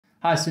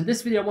Hi, so in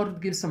this video I wanted to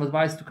give some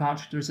advice to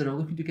contractors that are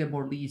looking to get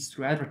more leads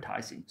through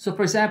advertising. So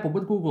for example,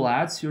 with Google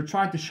Ads, you're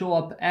trying to show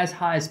up as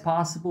high as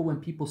possible when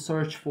people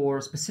search for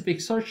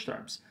specific search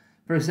terms.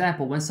 For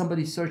example, when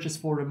somebody searches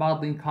for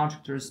remodeling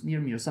contractors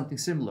near me or something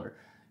similar,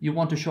 you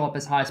want to show up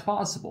as high as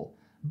possible.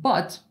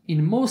 But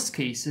in most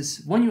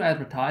cases, when you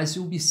advertise,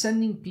 you'll be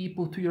sending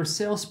people to your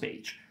sales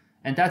page.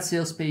 And that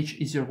sales page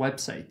is your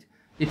website.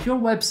 If your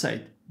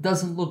website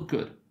doesn't look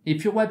good,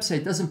 if your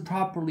website doesn't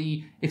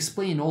properly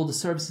explain all the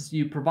services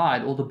you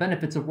provide, all the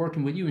benefits of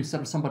working with you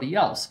instead of somebody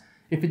else,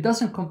 if it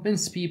doesn't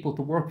convince people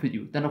to work with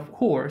you, then of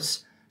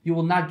course, you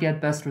will not get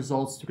best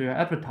results through your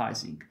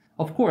advertising.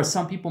 Of course,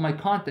 some people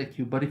might contact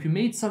you, but if you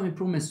made some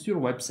improvements to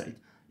your website,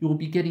 you will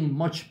be getting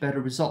much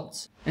better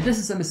results. And this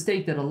is a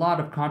mistake that a lot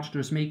of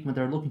contractors make when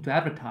they're looking to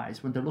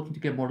advertise, when they're looking to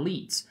get more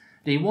leads.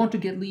 They want to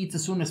get leads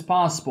as soon as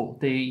possible.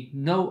 They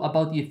know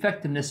about the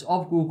effectiveness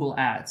of Google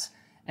Ads,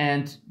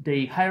 and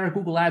they hire a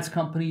Google Ads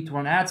company to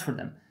run ads for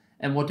them.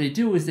 And what they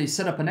do is they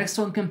set up an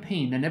excellent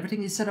campaign and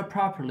everything is set up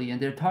properly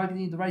and they're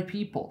targeting the right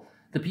people,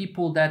 the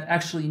people that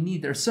actually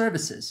need their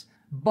services.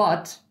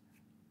 But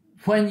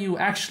when you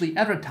actually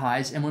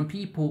advertise and when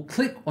people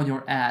click on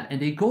your ad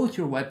and they go to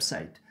your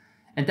website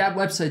and that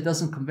website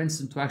doesn't convince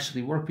them to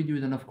actually work with you,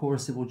 then of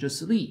course they will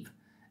just leave.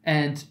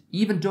 And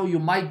even though you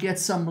might get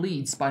some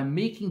leads by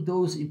making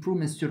those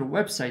improvements to the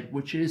website,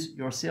 which is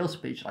your sales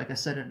page, like I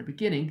said in the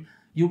beginning,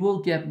 you will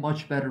get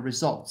much better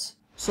results.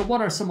 So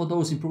what are some of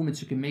those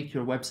improvements you can make to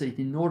your website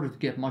in order to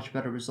get much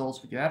better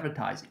results with your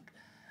advertising?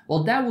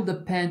 Well, that will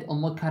depend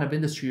on what kind of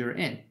industry you're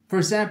in. For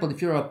example,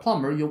 if you're a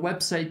plumber, your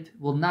website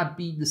will not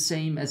be the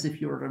same as if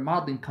you're a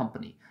remodeling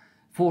company.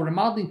 For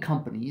remodeling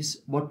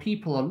companies, what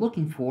people are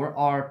looking for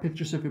are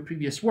pictures of your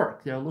previous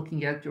work. They're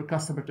looking at your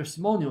customer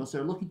testimonials.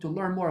 They're looking to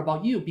learn more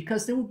about you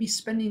because they will be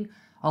spending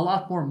a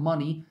lot more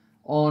money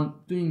on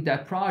doing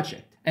that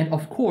project. And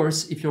of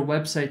course, if your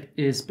website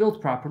is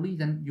built properly,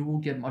 then you will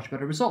get much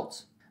better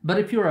results. But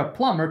if you're a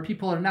plumber,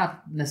 people are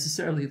not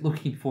necessarily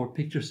looking for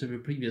pictures of your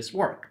previous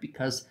work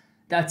because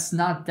that's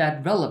not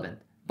that relevant.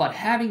 But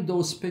having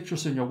those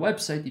pictures on your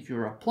website, if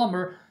you're a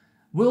plumber,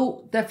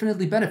 will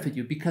definitely benefit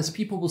you because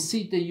people will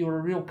see that you're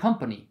a real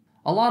company.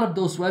 A lot of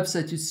those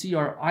websites you see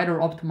are either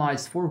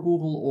optimized for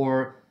Google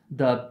or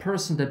the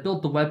person that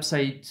built the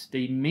website,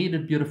 they made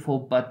it beautiful,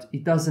 but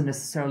it doesn't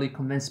necessarily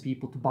convince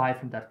people to buy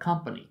from that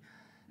company.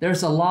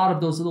 There's a lot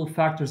of those little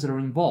factors that are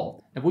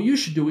involved. And what you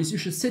should do is you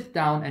should sit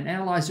down and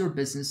analyze your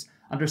business,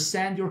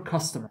 understand your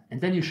customer,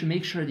 and then you should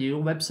make sure that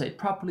your website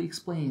properly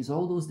explains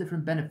all those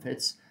different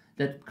benefits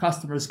that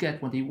customers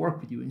get when they work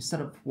with you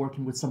instead of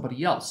working with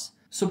somebody else.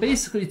 So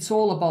basically, it's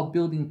all about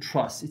building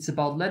trust. It's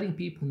about letting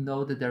people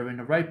know that they're in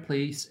the right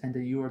place and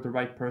that you are the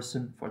right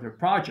person for their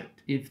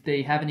project. If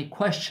they have any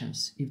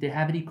questions, if they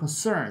have any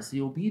concerns,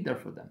 you'll be there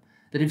for them.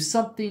 That if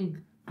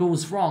something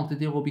goes wrong, that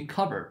they will be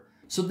covered.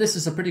 So this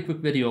is a pretty quick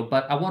video,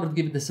 but I wanted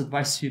to give this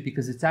advice to you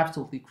because it's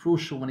absolutely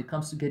crucial when it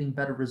comes to getting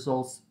better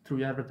results through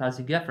your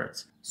advertising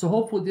efforts. So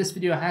hopefully this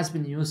video has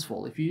been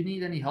useful. If you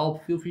need any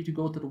help, feel free to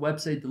go to the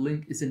website. The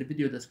link is in the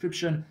video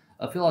description.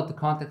 Fill out the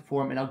contact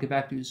form and I'll get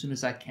back to you as soon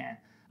as I can.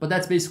 But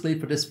that's basically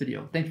it for this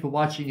video. Thank you for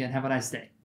watching and have a nice day.